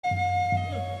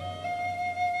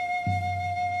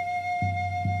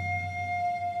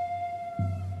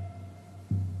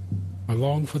I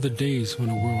long for the days when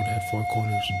the world had four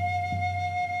corners,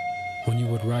 when you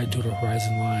would ride to the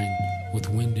horizon line with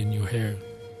wind in your hair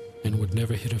and would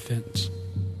never hit a fence.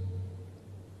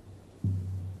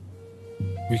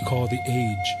 Recall the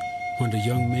age when the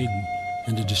young maiden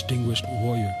and the distinguished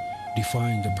warrior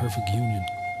defined the perfect union.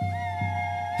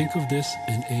 Think of this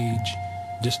in age,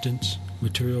 distance,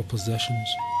 material possessions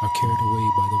are carried away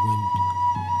by the wind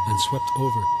and swept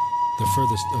over the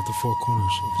furthest of the four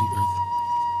corners of the earth.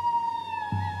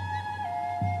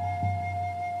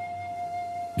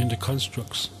 In the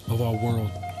constructs of our world,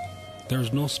 there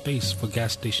is no space for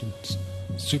gas stations,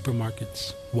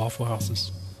 supermarkets, waffle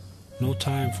houses, no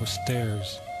time for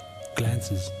stares,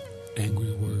 glances,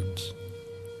 angry words.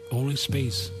 Only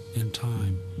space and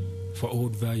time for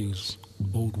old values,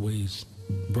 old ways,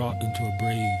 brought into a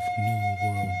brave new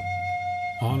world.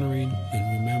 Honoring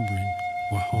and remembering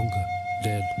Wahonga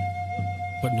dead,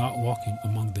 but not walking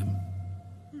among them.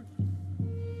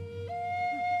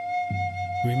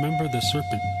 Remember the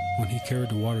serpent when he carried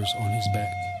the waters on his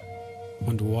back,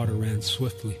 when the water ran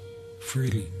swiftly,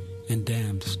 freely, and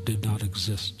dams did not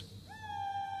exist.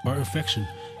 Our affection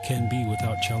can be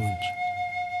without challenge,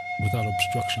 without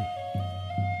obstruction.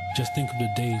 Just think of the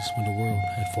days when the world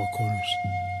had four corners.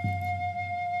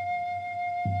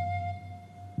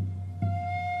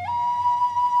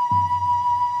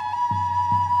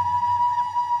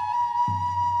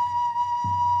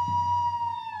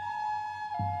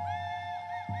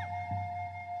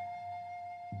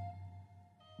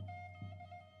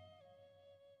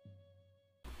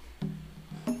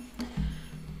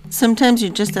 Sometimes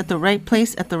you're just at the right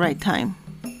place at the right time.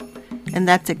 And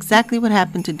that's exactly what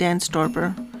happened to Dan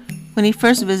Storper when he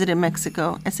first visited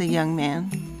Mexico as a young man.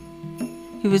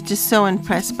 He was just so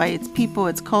impressed by its people,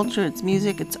 its culture, its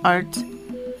music, its art,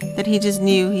 that he just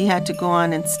knew he had to go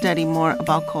on and study more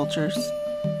about cultures.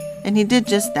 And he did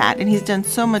just that, and he's done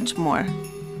so much more.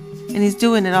 And he's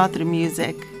doing it all through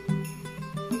music.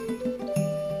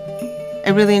 I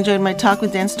really enjoyed my talk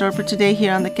with Dan Storper today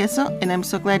here on The Queso, and I'm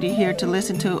so glad you're here to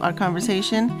listen to our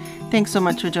conversation. Thanks so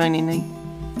much for joining me.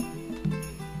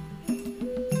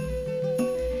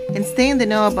 And stay in the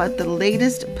know about the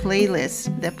latest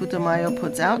playlist that Putumayo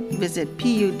puts out. Visit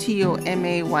putomayo.com,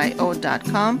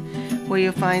 where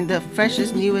you'll find the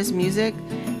freshest, newest music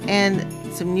and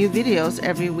some new videos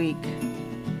every week.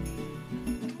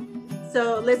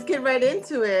 So let's get right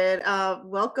into it.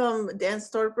 Welcome, Dan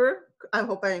Storper. I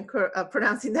hope I'm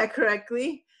pronouncing that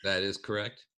correctly. That is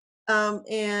correct. I'm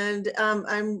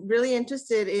really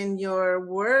interested in your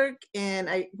work, and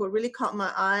what really caught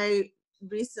my eye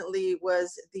recently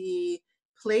was the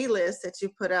playlist that you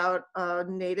put out,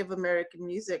 Native American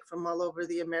music from all over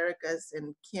the Americas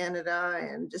and Canada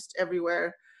and just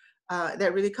everywhere.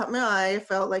 That really caught my eye. I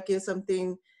felt like it's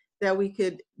something that we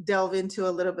could delve into a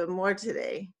little bit more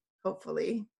today,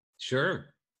 hopefully. Sure.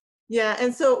 Yeah,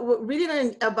 and so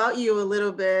reading about you a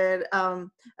little bit,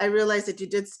 I realized that you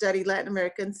did study Latin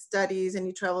American studies and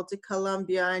you traveled to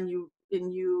Colombia and you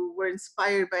were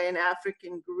inspired by an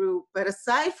African group. But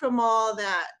aside from all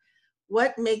that,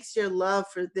 what makes your love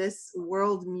for this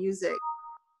world music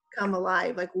come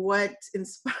alive? Like, what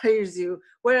inspires you?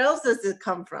 Where else does it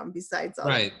come from besides all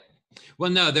right. That?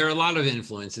 Well, no, there are a lot of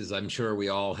influences. I'm sure we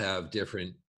all have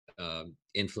different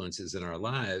influences in our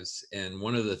lives. And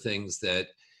one of the things that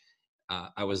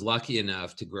I was lucky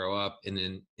enough to grow up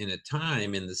in a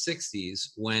time in the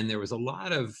 60s when there was a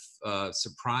lot of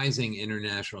surprising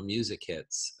international music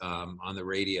hits on the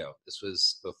radio. This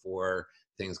was before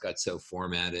things got so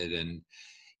formatted, and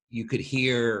you could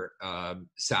hear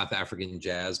South African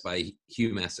jazz by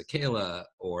Hugh Masekela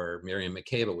or Miriam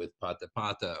Makeba with Pata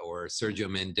Pata or Sergio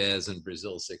Mendes in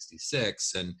Brazil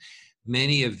 66. And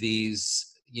many of these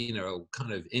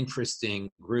kind of interesting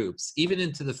groups, even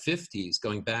into the 50s,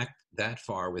 going back that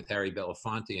far with Harry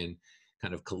Belafonte and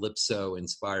kind of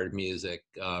calypso-inspired music.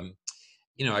 I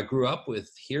grew up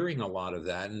with hearing a lot of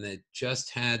that, and it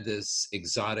just had this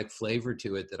exotic flavor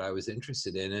to it that I was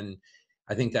interested in. And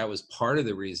I think that was part of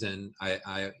the reason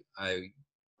I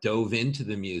dove into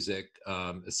the music,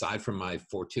 aside from my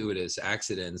fortuitous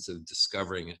accidents of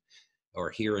discovering or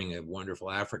hearing a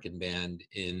wonderful African band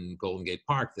in Golden Gate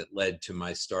Park that led to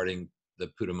my starting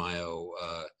the Putumayo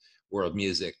World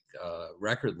Music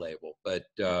record label. But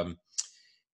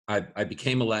I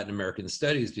became a Latin American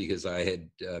Studies because I had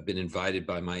been invited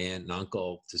by my aunt and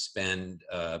uncle to spend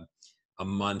a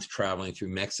month traveling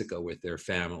through Mexico with their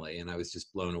family. And I was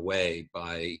just blown away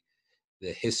by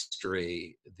the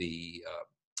history, the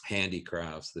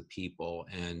handicrafts, the people,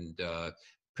 and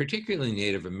particularly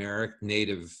Native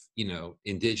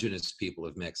indigenous people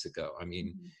of Mexico. I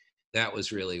mean, that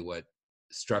was really what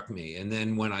struck me. And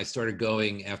then when I started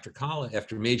going after college,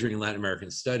 after majoring in Latin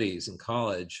American studies in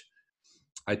college,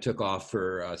 I took off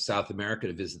for South America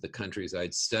to visit the countries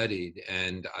I'd studied.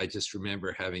 And I just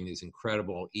remember having these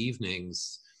incredible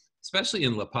evenings, especially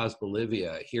in La Paz,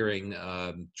 Bolivia, hearing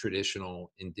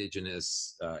traditional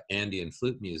indigenous Andean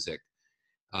flute music.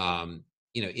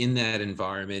 In that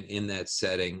environment, in that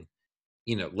setting.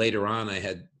 Later on, I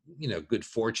had, good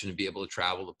fortune to be able to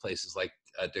travel to places like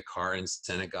Dakar in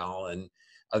Senegal and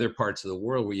other parts of the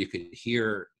world where you could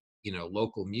hear,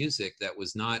 local music that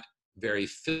was not very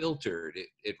filtered.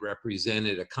 It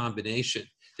represented a combination.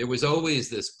 There was always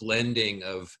this blending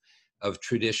of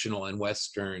traditional and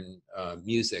Western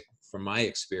music, from my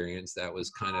experience, that was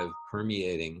kind of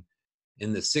permeating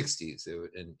in the 60s.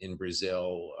 In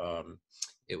Brazil,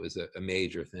 it was a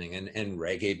major thing, and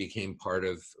reggae became part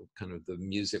of kind of the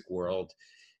music world.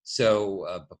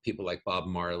 So people like Bob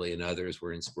Marley and others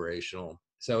were inspirational.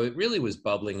 So it really was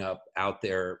bubbling up out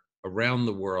there around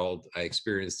the world. I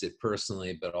experienced it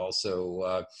personally, but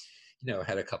also,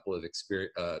 had a couple of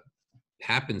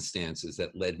happenstances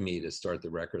that led me to start the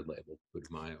record label,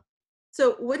 Putumayo.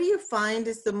 So what do you find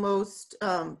is the most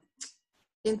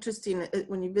interesting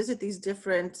when you visit these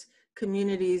different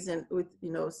communities and with,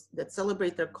 that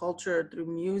celebrate their culture through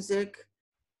music,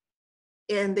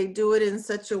 and they do it in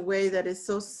such a way that is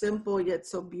so simple yet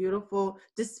so beautiful,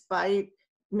 despite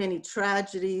many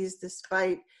tragedies,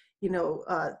 despite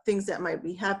things that might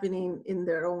be happening in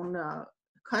their own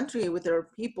country with their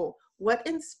people? What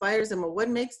inspires them, or what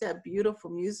makes that beautiful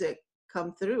music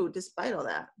come through despite all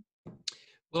that?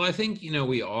 Well, I think,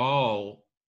 we all,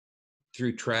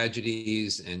 through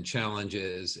tragedies and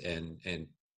challenges and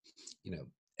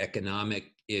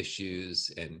economic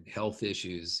issues and health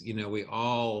issues, we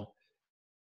all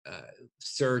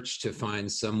search to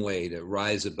find some way to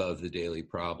rise above the daily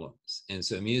problems. And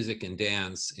so music and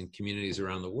dance in communities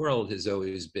around the world has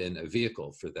always been a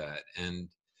vehicle for that. And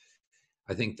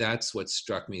I think that's what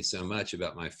struck me so much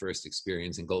about my first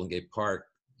experience in Golden Gate Park,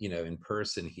 in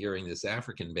person, hearing this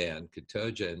African band,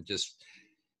 Katoja, and just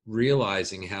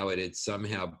realizing how it had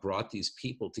somehow brought these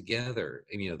people together.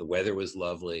 And, the weather was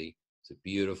lovely. It's a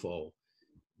beautiful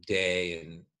day,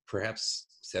 and perhaps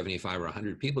 75 or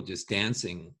 100 people just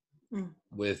dancing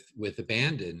with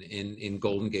abandon in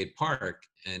Golden Gate Park.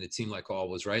 And it seemed like all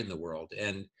was right in the world.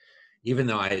 And even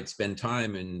though I had spent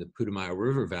time in the Putumayo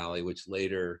River Valley, which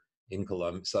later in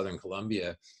southern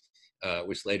Colombia,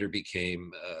 which later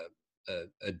became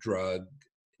a drug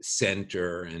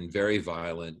center and very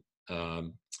violent,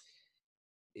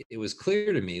 it was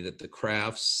clear to me that the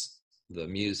crafts, the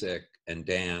music and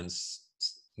dance,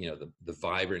 the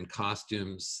vibrant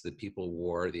costumes that people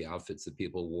wore, the outfits that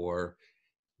people wore,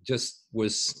 just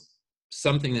was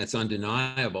something that's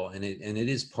undeniable. And it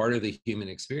is part of the human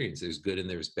experience. There's good and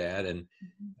there's bad. And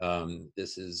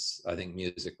this is, I think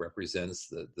music represents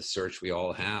the search we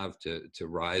all have to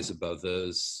rise above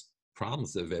those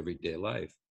problems of everyday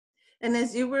life. And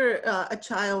as you were a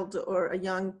child or a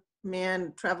young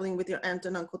man traveling with your aunt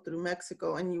and uncle through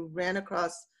Mexico, and you ran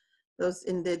across those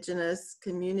indigenous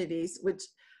communities, which,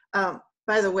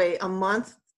 by the way, a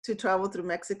month to travel through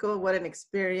Mexico, what an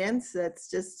experience.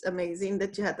 That's just amazing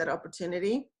that you had that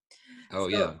opportunity. Oh,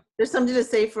 so yeah. There's something to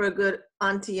say for a good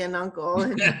auntie and uncle.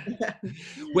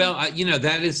 Well,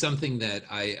 that is something that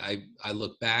I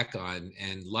look back on,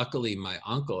 and luckily my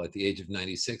uncle at the age of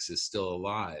 96 is still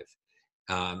alive.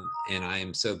 And I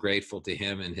am so grateful to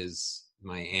him and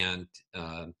my aunt,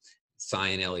 Cy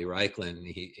and Ellie Reichland.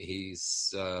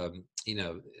 He's,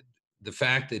 the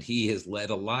fact that he has led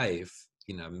a life,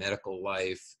 medical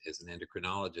life as an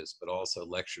endocrinologist, but also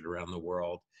lectured around the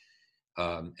world.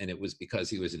 And it was because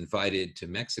he was invited to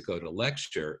Mexico to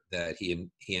lecture that he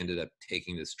ended up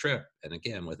taking this trip. And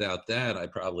again, without that, I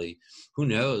probably, who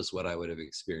knows what I would have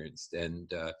experienced.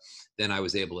 And then I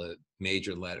was able to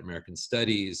major in Latin American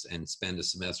studies and spend a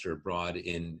semester abroad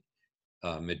in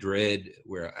Madrid,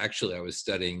 where actually I was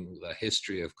studying the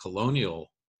history of colonial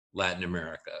Latin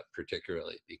America,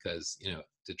 particularly because,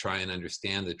 to try and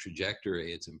understand the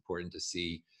trajectory, it's important to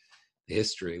see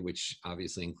history, which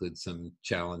obviously includes some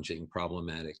challenging,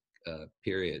 problematic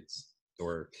periods,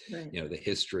 or right. The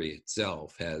history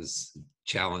itself has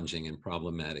challenging and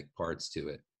problematic parts to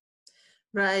it.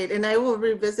 Right, and I will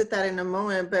revisit that in a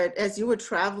moment, but as you were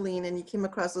traveling and you came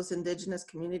across those indigenous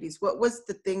communities, what was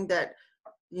the thing that,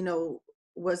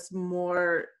 was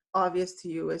more obvious to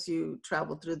you as you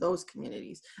traveled through those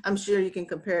communities? I'm sure you can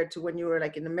compare it to when you were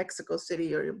like in a Mexico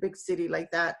City or a big city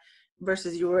like that,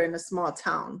 versus you were in a small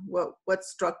town. What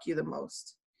struck you the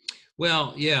most?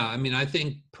 Well, yeah, I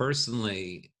think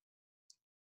personally,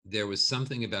 there was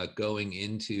something about going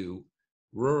into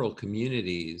rural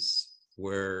communities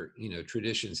where,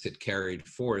 traditions had carried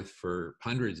forth for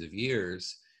hundreds of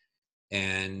years,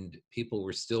 and people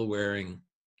were still wearing,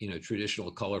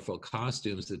 traditional colorful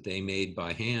costumes that they made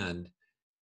by hand.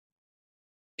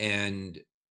 And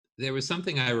there was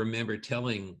something I remember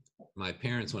telling my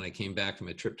parents when I came back from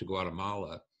a trip to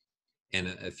Guatemala, and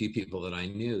a few people that I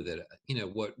knew, that,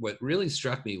 what really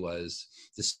struck me was,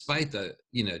 despite the,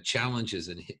 challenges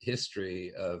and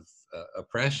history of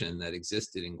oppression that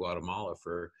existed in Guatemala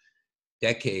for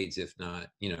decades, if not,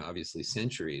 obviously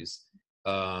centuries,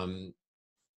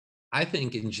 I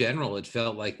think in general, it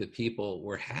felt like the people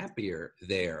were happier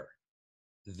there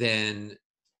than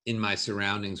in my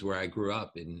surroundings where I grew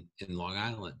up in Long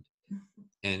Island.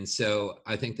 And so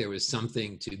I think there was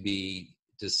something to be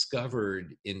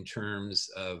discovered in terms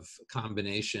of a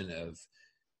combination of,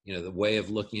 the way of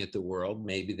looking at the world.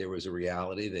 Maybe there was a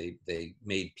reality. They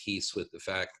made peace with the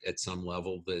fact at some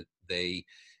level that they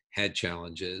had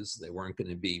challenges. They weren't going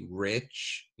to be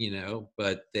rich,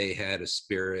 but they had a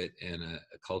spirit and a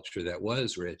culture that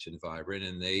was rich and vibrant.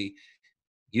 And they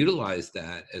utilized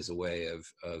that as a way of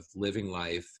living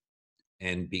life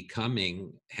and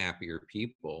becoming happier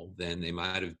people than they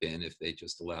might have been if they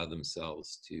just allowed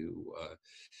themselves to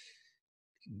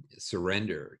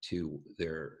surrender to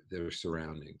their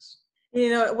surroundings.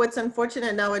 What's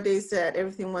unfortunate nowadays that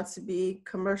everything wants to be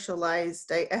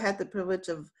commercialized. I had the privilege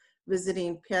of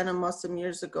visiting Panama some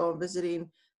years ago, visiting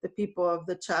the people of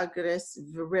the Chagres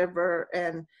River,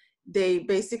 and they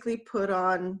basically put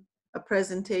on a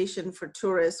presentation for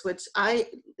tourists, which I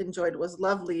enjoyed, was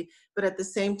lovely, but at the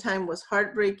same time was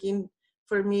heartbreaking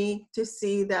for me to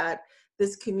see that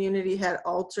this community had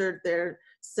altered their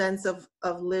sense of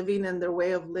living and their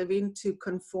way of living to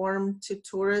conform to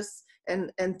tourists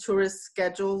and tourist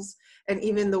schedules, and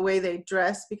even the way they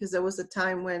dress, because there was a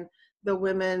time when the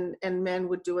women and men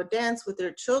would do a dance with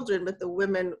their children, but the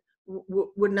women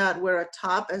would not wear a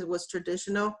top as was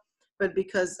traditional, but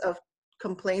because of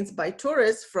complaints by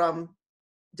tourists from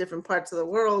different parts of the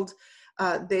world,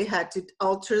 they had to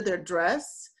alter their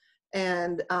dress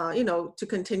and to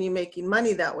continue making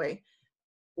money that way,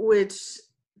 which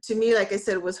to me, like I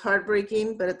said, was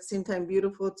heartbreaking, but at the same time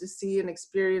beautiful to see and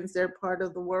experience their part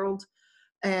of the world.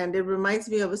 And it reminds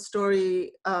me of a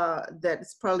story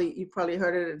that's you probably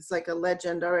heard it. It's like a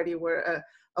legend already, where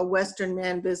a Western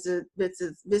man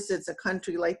visits a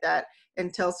country like that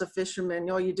and tells a fisherman,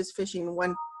 "Oh, you're just fishing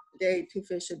one day, 2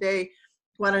 fish a day.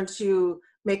 Why don't you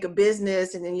make a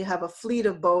business, and then you have a fleet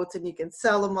of boats and you can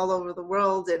sell them all over the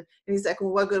world?" And he's like,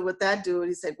 "Well, what good would that do?" And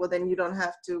he's like, "Well, then you don't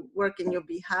have to work and you'll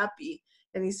be happy."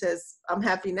 And he says, "I'm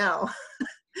happy now."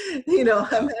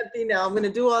 I'm happy now. I'm going to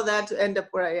do all that to end up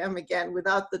where I am again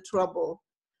without the trouble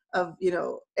of,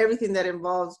 everything that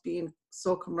involves being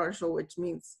so commercial, which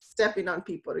means stepping on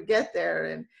people to get there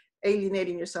and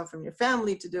alienating yourself from your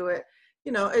family to do it.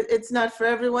 It's not for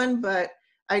everyone, but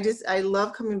I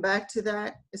love coming back to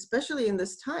that, especially in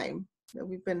this time that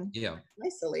we've been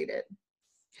isolated.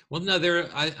 Well, no,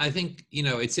 I think,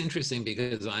 it's interesting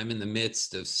because I'm in the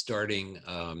midst of starting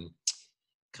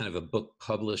kind of a book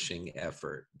publishing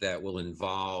effort that will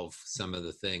involve some of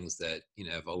the things that,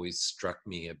 have always struck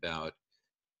me about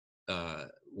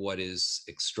what is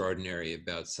extraordinary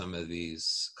about some of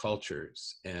these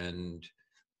cultures. And,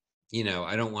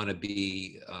 I don't want to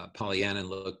be Pollyanna and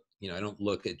look, I don't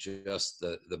look at just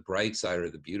the bright side or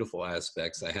the beautiful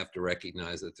aspects. I have to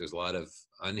recognize that there's a lot of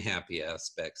unhappy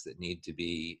aspects that need to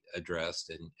be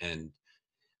addressed and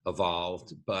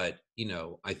evolved. But,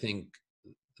 I think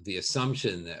the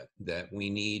assumption that we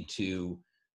need to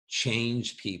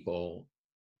change people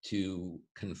to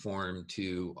conform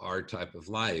to our type of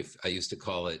life. I used to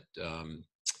call it,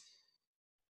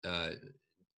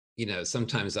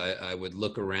 sometimes I would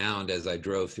look around as I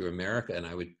drove through America and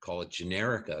I would call it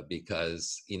Generica,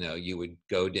 because, you would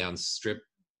go down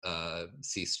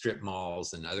see strip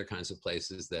malls and other kinds of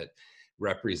places that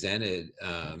represented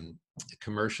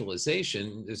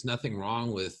commercialization. There's nothing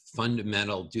wrong with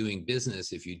fundamental doing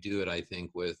business if you do it, I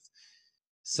think, with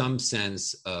some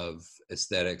sense of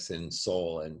aesthetics and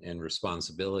soul and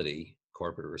responsibility,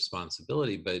 corporate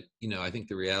responsibility. But, I think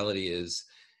the reality is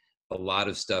a lot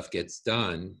of stuff gets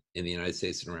done in the United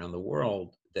States and around the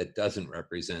world that doesn't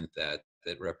represent that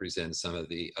represents some of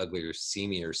the uglier,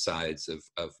 seamier sides of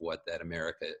what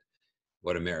America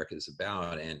is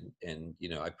about. And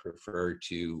I prefer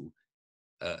to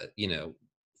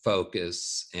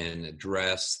focus and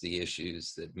address the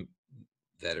issues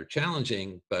that are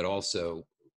challenging, but also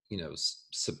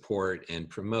support and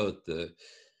promote the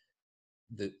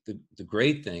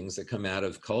great things that come out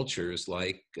of cultures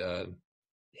like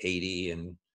Haiti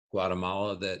and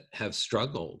Guatemala that have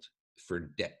struggled for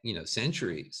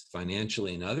centuries,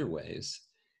 financially and other ways,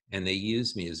 and they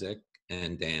use music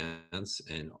and dance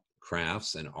and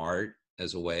crafts and art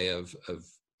as a way of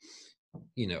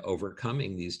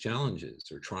overcoming these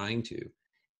challenges, or trying to.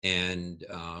 And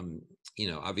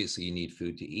obviously you need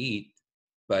food to eat,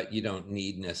 but you don't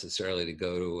need necessarily to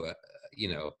go to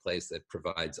a place that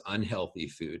provides unhealthy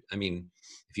food. I mean,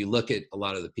 if you look at a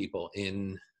lot of the people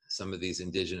in some of these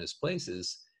indigenous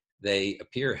places, they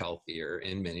appear healthier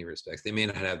in many respects. They may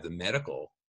not have the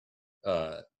medical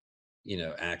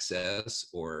access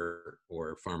or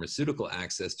pharmaceutical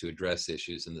access to address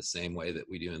issues in the same way that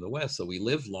we do in the West. So we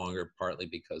live longer, partly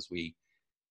because we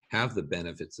have the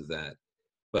benefits of that.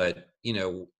 But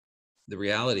the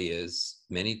reality is,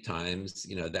 many times,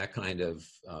 that kind of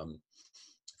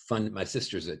fun. My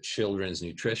sister's a children's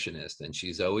nutritionist, and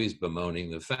she's always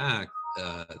bemoaning the fact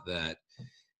that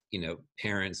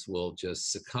parents will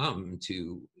just succumb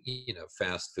to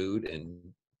fast food and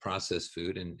processed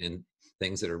food and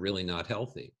things that are really not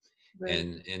healthy.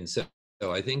 Right. And so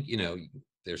I think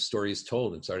there's stories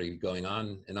told, and sorry going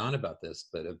on and on about this,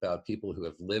 but about people who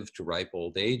have lived to ripe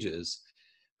old ages,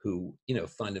 who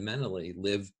fundamentally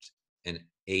lived and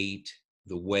ate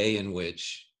the way in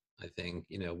which I think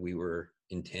we were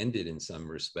intended in some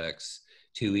respects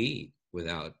to eat,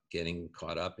 without getting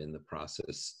caught up in the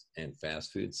processed and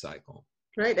fast food cycle.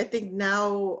 Right. I think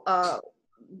now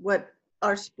what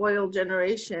our spoiled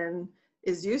generation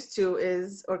is used to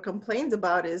is, or complains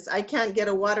about, is, I can't get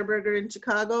a Whataburger in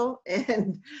Chicago,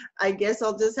 and I guess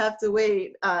I'll just have to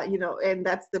wait, and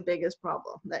that's the biggest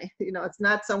problem. It's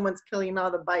not someone's killing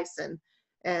all the bison,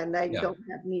 and I don't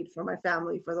have meat for my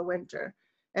family for the winter.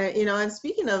 And, and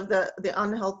speaking of the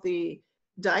unhealthy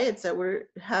diets that we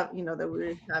have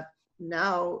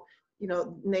now,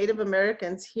 Native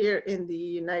Americans here in the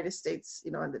United States,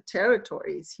 in the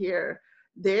territories here,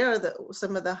 they are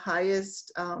some of the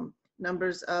highest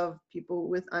numbers of people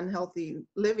with unhealthy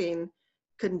living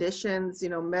conditions,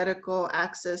 medical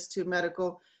access to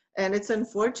medical. And it's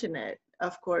unfortunate,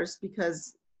 of course,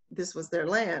 because this was their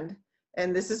land.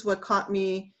 And this is what caught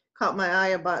my eye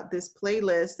about this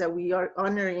playlist, that we are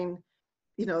honoring,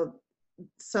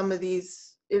 some of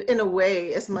these, in a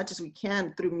way, as much as we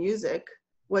can through music,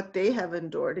 what they have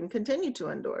endured and continue to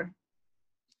endure.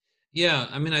 Yeah,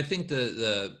 I mean, I think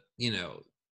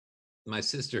my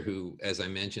sister, who, as I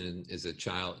mentioned, is a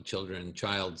child's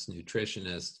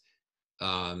nutritionist,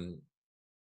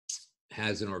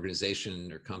 has an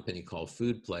organization or company called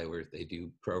Food Play, where they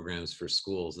do programs for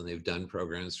schools, and they've done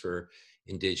programs for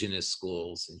indigenous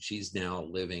schools. And she's now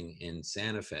living in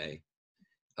Santa Fe,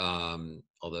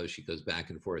 although she goes back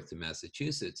and forth to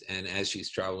Massachusetts. And as she's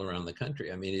traveling around the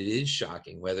country, I mean, it is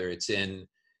shocking, whether it's on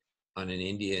an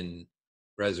Indian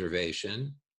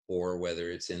reservation or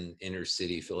whether it's in inner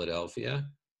city Philadelphia.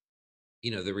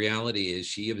 The reality is,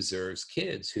 she observes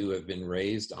kids who have been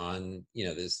raised on,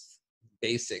 this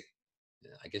basic,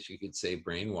 I guess you could say,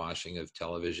 brainwashing of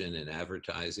television and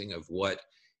advertising of what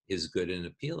is good and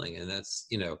appealing. And that's,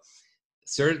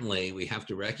 certainly we have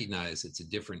to recognize it's a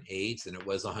different age than it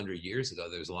was 100 years ago.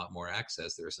 There's a lot more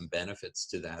access. There are some benefits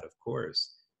to that, of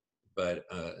course. But,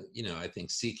 I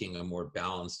think seeking a more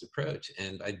balanced approach.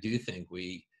 And I do think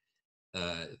we,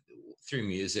 through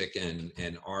music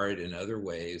and art and other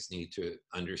ways, need to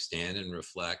understand and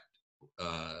reflect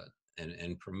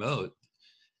and promote,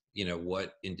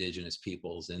 what indigenous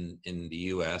peoples in the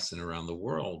US and around the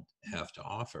world have to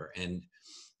offer. And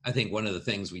I think one of the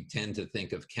things we tend to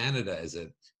think of Canada as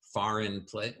a foreign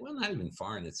place, well, not even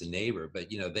foreign, it's a neighbor, but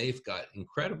they've got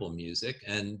incredible music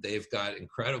and they've got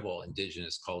incredible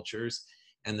indigenous cultures.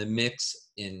 And the mix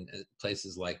in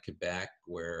places like Quebec,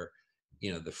 where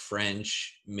the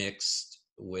French mixed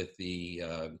with the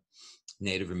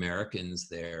Native Americans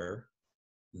there,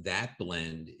 that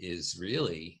blend is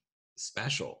really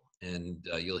special. And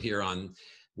you'll hear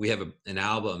we have an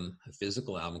album, a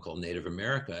physical album called Native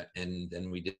America. And then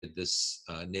we did this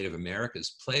Native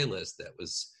America's playlist that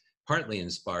was partly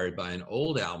inspired by an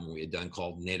old album we had done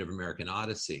called Native American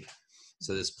Odyssey.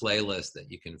 So this playlist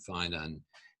that you can find on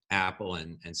Apple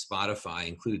and Spotify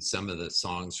includes some of the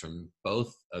songs from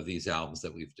both of these albums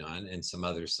that we've done, and some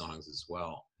other songs as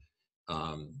well.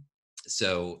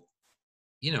 So,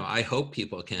 I hope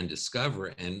people can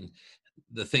discover. And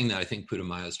the thing that I think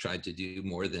Putumayo's tried to do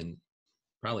more than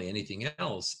probably anything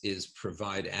else is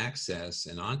provide access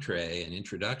and entree and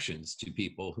introductions to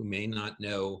people who may not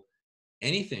know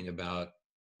anything about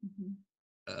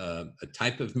a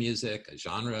type of music, a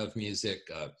genre of music,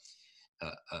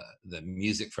 the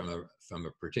music from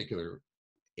a particular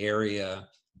area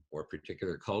or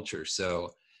particular culture.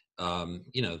 So,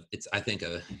 it's, I think,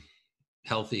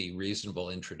 healthy, reasonable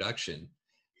introduction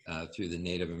through the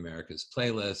Native Americas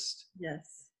playlist.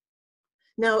 Yes.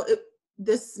 Now,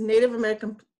 this Native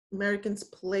Americans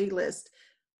playlist,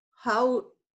 how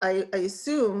I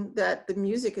assume that the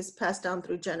music is passed down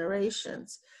through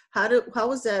generations.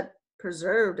 How is that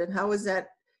preserved, and how is that,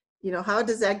 how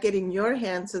does that get in your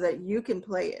hands so that you can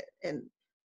play it? And,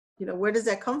 where does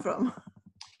that come from?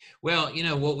 Well,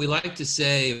 what we like to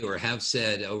say or have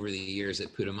said over the years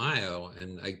at Putumayo,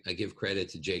 and I give credit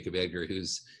to Jacob Edgar,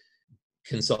 who's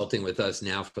consulting with us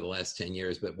now for the last 10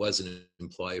 years, but was an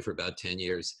employee for about 10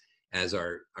 years as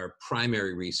our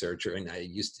primary researcher. And I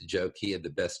used to joke he had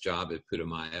the best job at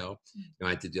Putumayo. I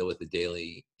had to deal with the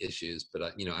daily issues, but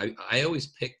I always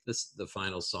picked the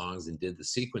final songs and did the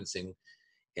sequencing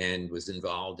and was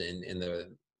involved in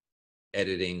the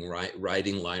editing,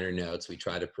 writing liner notes. We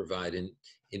try to provide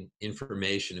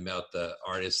information about the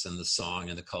artists and the song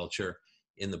and the culture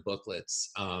in the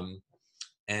booklets.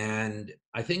 And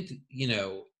I think,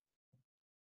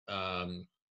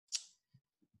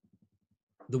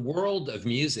 the world of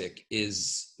music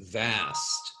is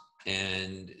vast.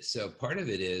 And so part of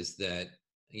it is that,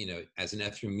 as an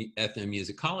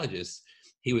ethnomusicologist,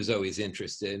 he was always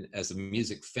interested. As a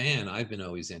music fan, I've been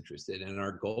always interested. And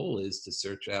our goal is to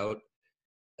search out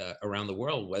around the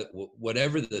world,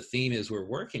 whatever the theme is we're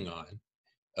working on,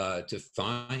 to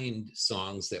find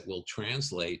songs that will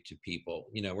translate to people.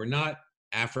 We're not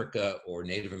Africa or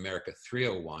Native America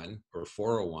 301 or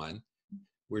 401.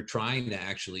 We're trying to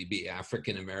actually be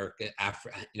African American,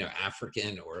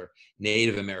 African or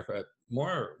Native America,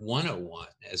 more 101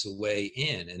 as a way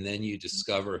in. And then you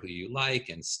discover who you like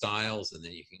and styles, and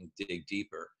then you can dig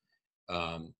deeper.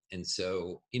 And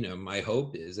so, my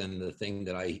hope is, and the thing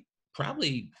that I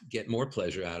probably get more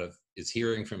pleasure out of, is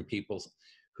hearing from people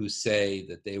who say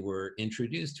that they were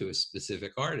introduced to a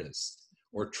specific artist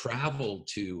or traveled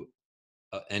to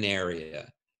an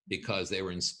area because they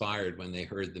were inspired when they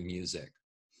heard the music.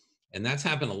 And that's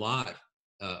happened a lot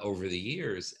over the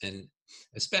years. And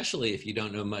especially if you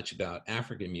don't know much about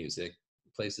African music,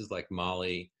 places like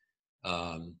Mali,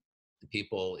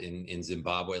 people in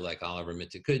Zimbabwe like Oliver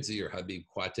Mtukudzi or Habib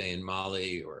Kwate in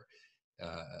Mali, or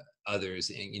others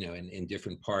in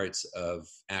different parts of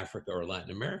Africa or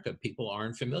Latin America, people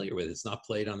aren't familiar with it. It's not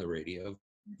played on the radio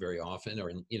very often,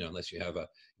 or unless you have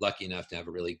lucky enough to have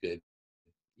a really good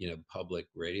public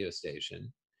radio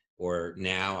station. Or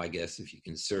now, I guess, if you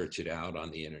can search it out on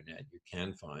the internet, you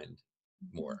can find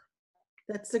more.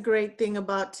 That's the great thing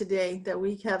about today, that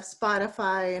we have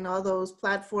Spotify and all those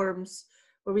platforms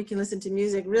where we can listen to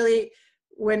music. Really,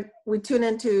 when we tune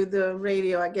into the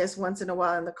radio, I guess once in a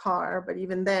while in the car, but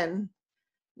even then,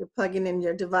 you're plugging in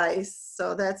your device.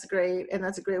 So that's great, and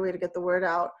that's a great way to get the word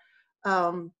out.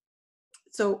 Well,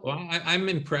 I'm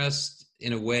impressed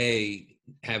in a way,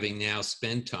 having now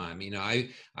spent time. I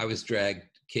was dragged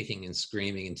kicking and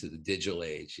screaming into the digital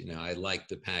age. I like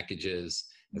the packages.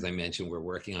 As I mentioned, we're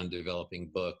working on developing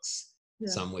books,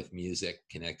 some with music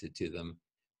connected to them.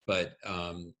 But,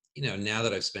 now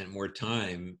that I've spent more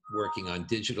time working on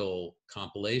digital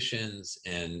compilations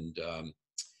and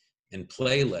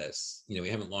playlists, we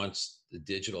haven't launched the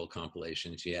digital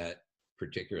compilations yet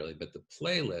particularly, but the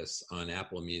playlists on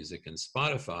Apple Music and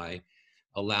Spotify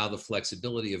allow the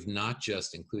flexibility of not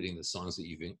just including the songs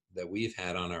that we've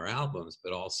had on our albums,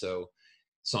 but also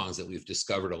songs that we've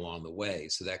discovered along the way.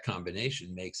 So that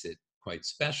combination makes it quite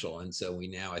special. And so we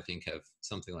now, I think, have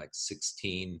something like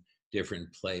 16 different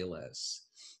playlists.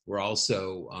 We're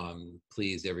also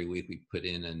pleased every week we put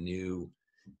in a new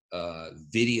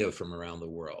video from around the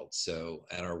world. So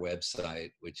at our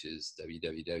website, which is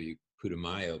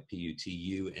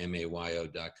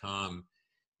www.putumayo.com,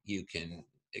 you can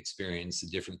experience a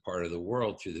different part of the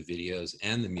world through the videos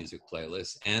and the music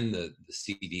playlists and the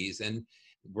CDs. And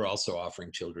we're also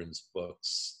offering children's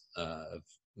books,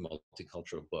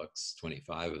 multicultural books,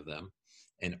 25 of them,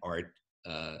 and art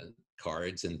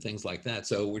cards and things like that.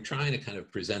 So we're trying to kind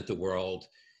of present the world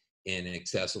in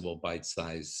accessible,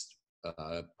 bite-sized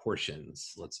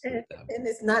portions, let's put it that way. And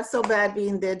it's not so bad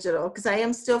being digital, because I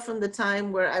am still from the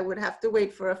time where I would have to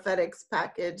wait for a FedEx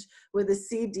package with a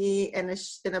CD and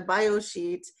a bio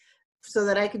sheet so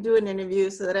that I could do an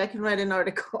interview, so that I can write an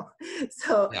article.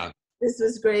 So this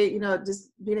was great,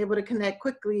 just being able to connect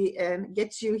quickly and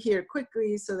get you here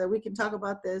quickly so that we can talk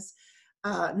about this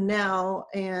now.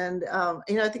 And I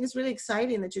think it's really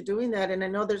exciting that you're doing that. And I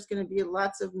know there's going to be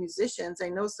lots of musicians. I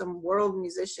know some world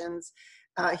musicians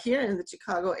here in the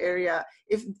Chicago area.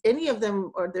 If any of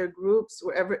them or their groups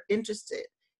were ever interested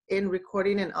in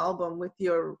recording an album with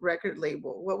your record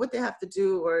label, what would they have to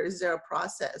do, or is there a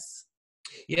process?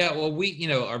 Yeah, well, we,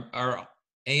 our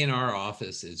A&R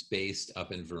office is based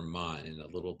up in Vermont in a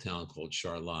little town called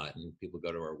Charlotte. And people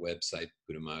go to our website,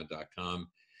 putumayo.com.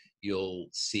 You'll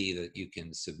see that you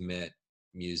can submit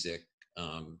music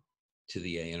to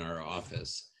the A&R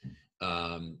office.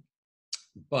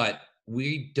 But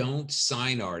we don't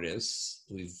sign artists.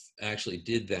 We've actually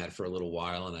did that for a little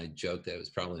while, and I joked that it was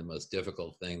probably the most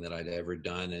difficult thing that I'd ever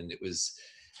done. And it was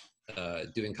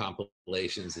doing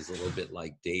compilations is a little bit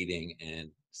like dating, and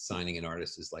signing an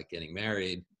artist is like getting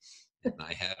married. And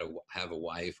I have a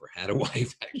wife, or had a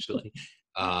wife actually.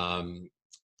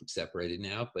 Separated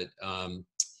now, but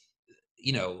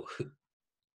you know,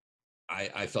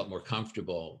 I felt more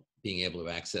comfortable being able to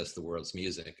access the world's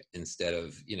music instead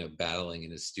of, you know, battling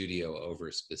in a studio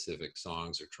over specific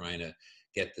songs or trying to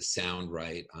get the sound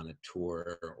right on a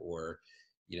tour, or,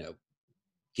 you know,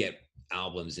 get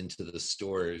albums into the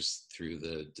stores through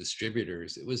the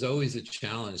distributors. It was always a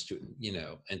challenge to, you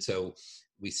know, and so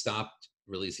we stopped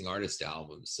releasing artist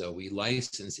albums. So we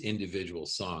license individual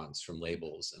songs from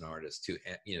labels and artists to,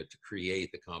 you know, to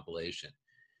create the compilation.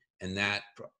 And that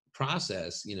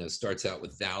process, you know, starts out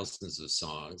with thousands of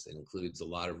songs and includes a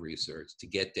lot of research to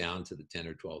get down to the 10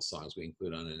 or 12 songs we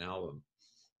include on an album.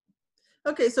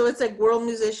 Okay, so it's like world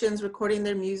musicians recording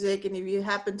their music, and if you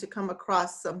happen to come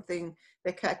across something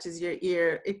that catches your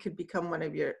ear, it could become one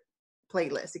of your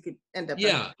playlists. It could end up.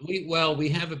 Yeah, we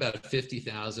have about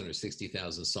 50,000 or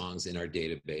 60,000 songs in our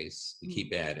database. We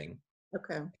keep adding.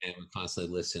 Okay. And we're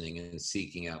constantly listening and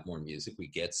seeking out more music. We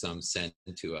get some sent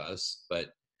to us,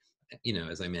 but, you know,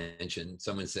 as I mentioned,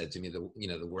 someone said to me,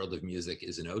 the world of music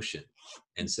is an ocean.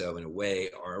 And so in a way,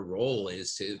 our role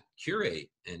is to curate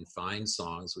and find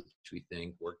songs which we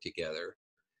think work together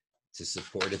to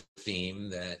support a theme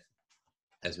that,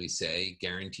 as we say,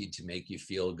 guaranteed to make you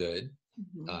feel good.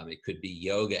 It could be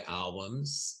yoga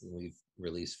albums. We've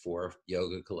released 4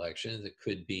 yoga collections. It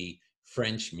could be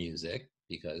French music,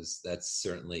 because that's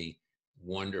certainly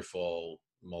wonderful,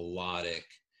 melodic.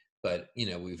 But, you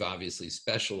know, we've obviously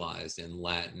specialized in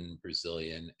Latin,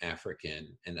 Brazilian,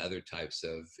 African, and other types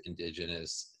of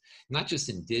indigenous, not just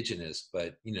indigenous,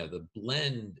 but, you know, the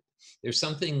blend. There's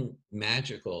something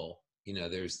magical, you know,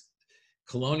 there's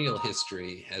colonial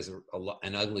history has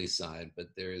an ugly side, but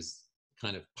there's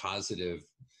kind of positive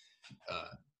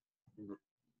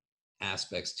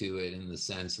aspects to it, in the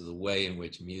sense of the way in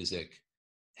which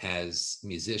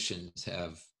musicians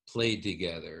have played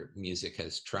together. Music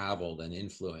has traveled and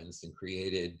influenced and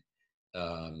created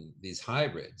these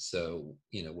hybrids. So,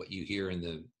 you know, what you hear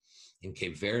in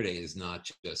Cape Verde is not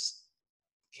just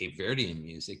Cape Verdean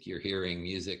music. You're hearing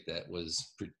music that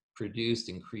was produced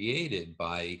and created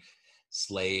by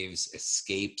slaves,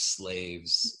 escaped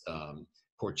slaves,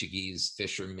 Portuguese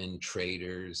fishermen,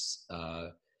 traders,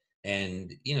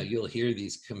 and, you know, you'll hear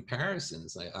these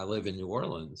comparisons. I live in New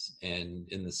Orleans, and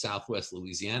in the Southwest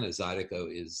Louisiana,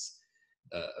 Zydeco is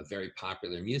a very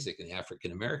popular music in the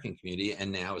African American community,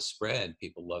 and now is spread.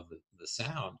 People love the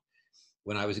sound.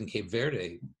 When I was in Cape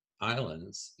Verde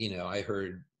Islands, you know, I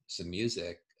heard some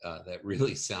music that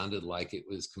really sounded like it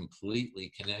was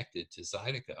completely connected to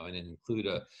Zydeco, and it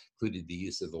included the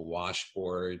use of a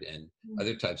washboard and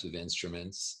other types of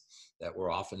instruments that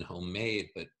were often homemade,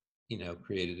 but, you know,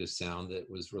 created a sound that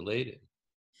was related.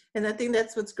 And I think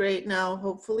that's what's great now.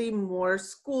 Hopefully more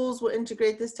schools will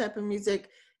integrate this type of music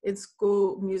in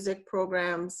school music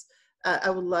programs. I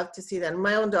would love to see that.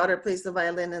 My own daughter plays the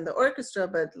violin in the orchestra,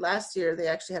 but last year they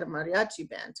actually had a mariachi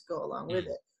band to go along with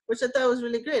it, which I thought was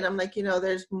really great. I'm like, you know,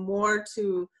 there's more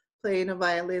to playing a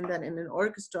violin than in an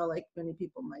orchestra, like many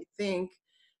people might think.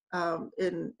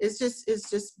 And it's just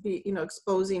you know,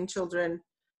 exposing children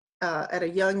at a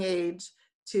young age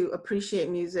to appreciate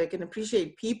music and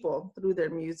appreciate people through their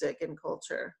music and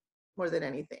culture more than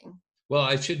anything. Well,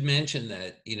 I should mention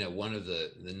that, you know, one of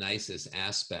the nicest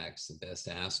aspects, the best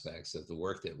aspects of the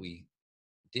work that we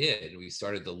did, we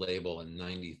started the label in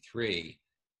 93.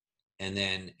 And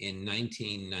then in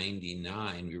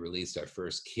 1999, we released our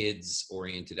first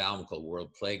kids-oriented album called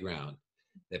World Playground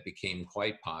that became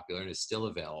quite popular and is still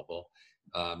available.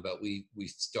 But we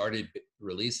started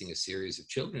releasing a series of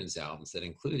children's albums that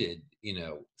included, you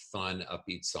know, fun,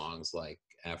 upbeat songs like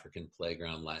African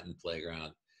Playground, Latin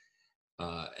Playground.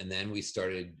 And then we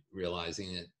started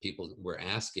realizing that people were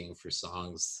asking for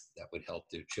songs that would help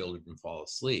their children fall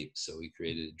asleep. So we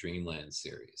created a Dreamland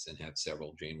series and have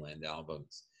several Dreamland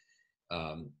albums.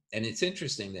 And it's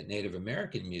interesting that Native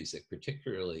American music,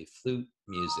 particularly flute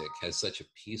music, has such a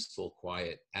peaceful,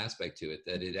 quiet aspect to it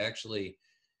that it actually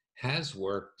has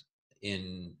worked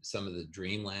in some of the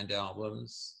Dreamland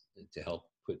albums to help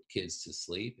put kids to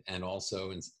sleep, and also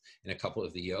in a couple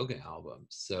of the yoga albums.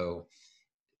 So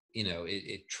you know,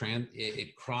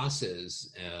 it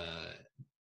crosses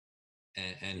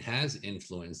and has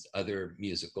influenced other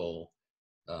musical.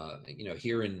 You know,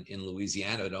 here in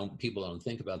Louisiana, people don't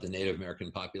think about the Native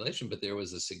American population, but there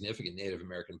was a significant Native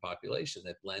American population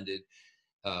that blended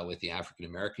with the African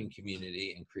American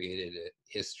community and created a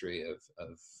history of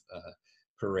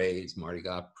parades, Mardi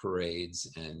Gras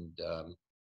parades, and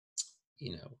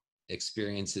you know,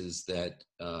 experiences that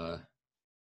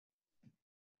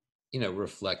you know,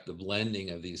 reflect the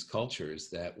blending of these cultures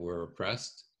that were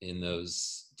oppressed in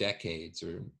those decades,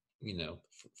 or you know,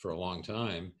 for a long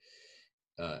time.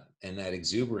 And that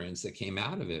exuberance that came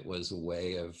out of it was a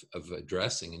way of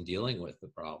addressing and dealing with the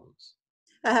problems.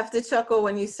 I have to chuckle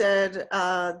when you said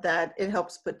that it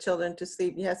helps put children to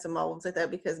sleep. You had some albums like that,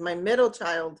 because my middle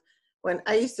child, when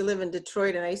I used to live in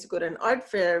Detroit and I used to go to an art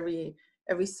fair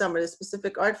every summer, a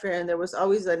specific art fair, and there was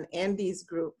always an Andes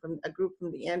group, a group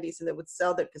from the Andes, and they would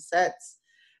sell their cassettes.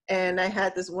 And I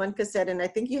had this one cassette, and I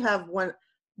think you have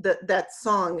that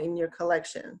song in your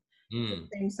collection, the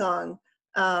same song.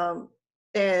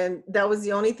 And that was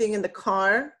the only thing in the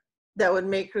car that would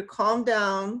make her calm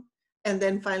down and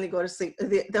then finally go to sleep.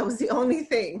 That was the only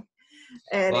thing.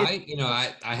 And well,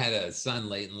 I had a son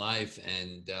late in life,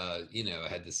 and you know, I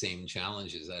had the same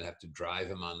challenges. I'd have to drive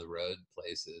him on the road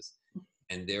places,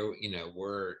 and there, you know,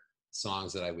 were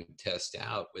songs that I would test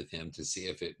out with him to see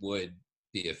if it would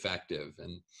be effective.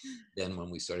 And then when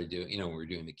we started doing, you know, when we were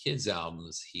doing the kids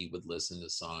albums, he would listen to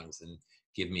songs and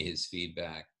give me his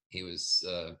feedback. He was,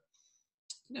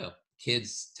 you know,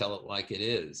 kids tell it like it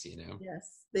is, you know.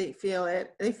 Yes, they feel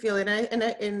it. They feel it.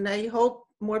 And I hope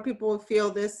more people will feel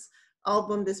this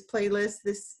album, this playlist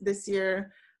this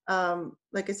year.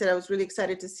 Like I said, I was really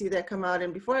excited to see that come out.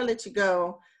 And before I let you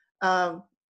go,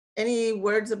 any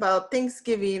words about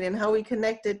Thanksgiving and how we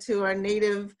connected to our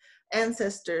Native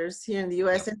ancestors here in the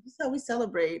U.S. and just how we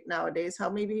celebrate nowadays, how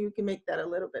maybe you can make that a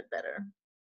little bit better?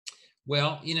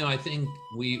 Well, you know, I think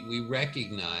we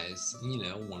recognize, you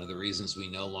know, one of the reasons we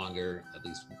no longer, at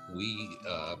least we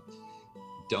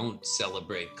don't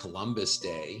celebrate Columbus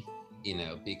Day, you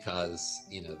know, because,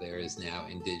 you know, there is now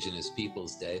Indigenous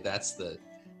Peoples Day. That's the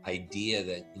idea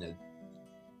that, you know,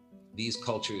 these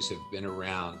cultures have been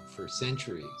around for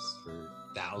centuries, for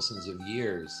thousands of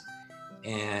years.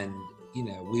 And, you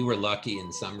know, we were lucky in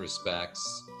some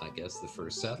respects, I guess, the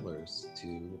first settlers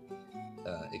to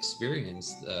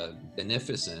experience the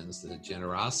beneficence, the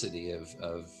generosity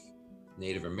of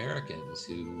Native Americans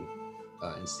who,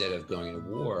 instead of going to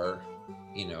war,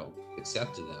 you know,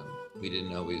 accepted them. We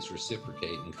didn't always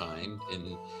reciprocate in kind,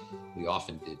 and we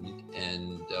often didn't.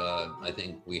 And I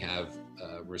think we have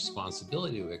a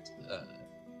responsibility to,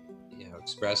 you know,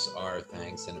 express our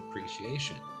thanks and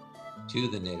appreciation to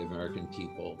the Native American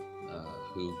people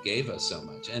who gave us so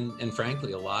much. And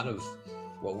frankly, a lot of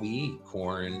what we eat,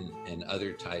 corn and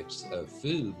other types of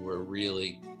food, were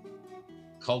really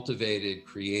cultivated,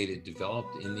 created,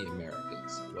 developed in the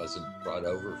Americas. It wasn't brought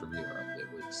over from Europe.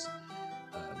 It was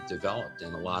developed.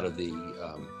 And a lot of the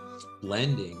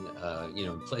blending, you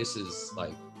know, in places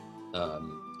like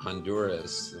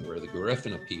Honduras, where the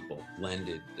Garifuna people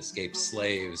blended escaped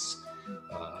slaves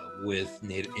with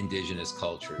native indigenous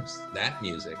cultures. That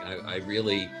music, I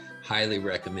really highly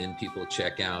recommend people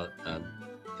check out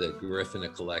the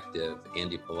Garifuna Collective,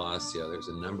 Andy Palacio. There's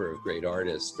a number of great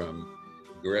artists from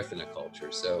Garifuna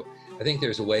culture. So I think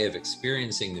there's a way of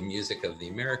experiencing the music of the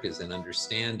Americas and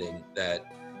understanding that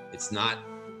it's not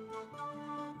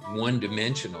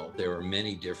one-dimensional. There are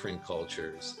many different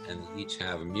cultures, and each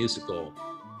have a musical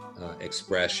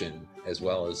expression as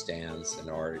well as dance and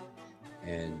art.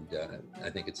 And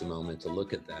I think it's a moment to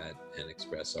look at that and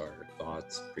express our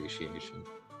thoughts, appreciation.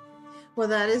 Well,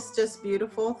 that is just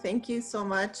beautiful. Thank you so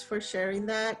much for sharing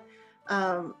that.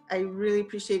 I really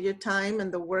appreciate your time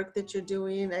and the work that you're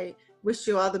doing. I wish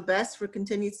you all the best for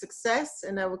continued success,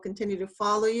 and I will continue to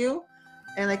follow you.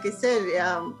 And like I said,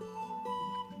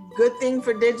 good thing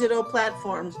for digital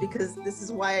platforms, because this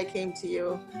is why I came to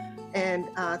you. And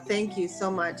thank you so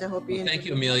much. I hope you. Well, thank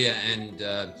you, Amelia,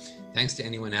 and thanks to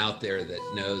anyone out there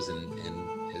that knows and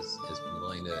has been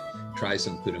willing to try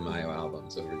some Putumayo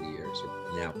albums over the years,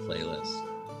 or now playlists.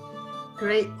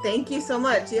 Great. Thank you so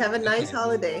much. You have a nice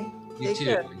holiday. You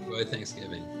too. Enjoy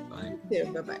Thanksgiving. Bye. You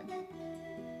too. Bye-bye.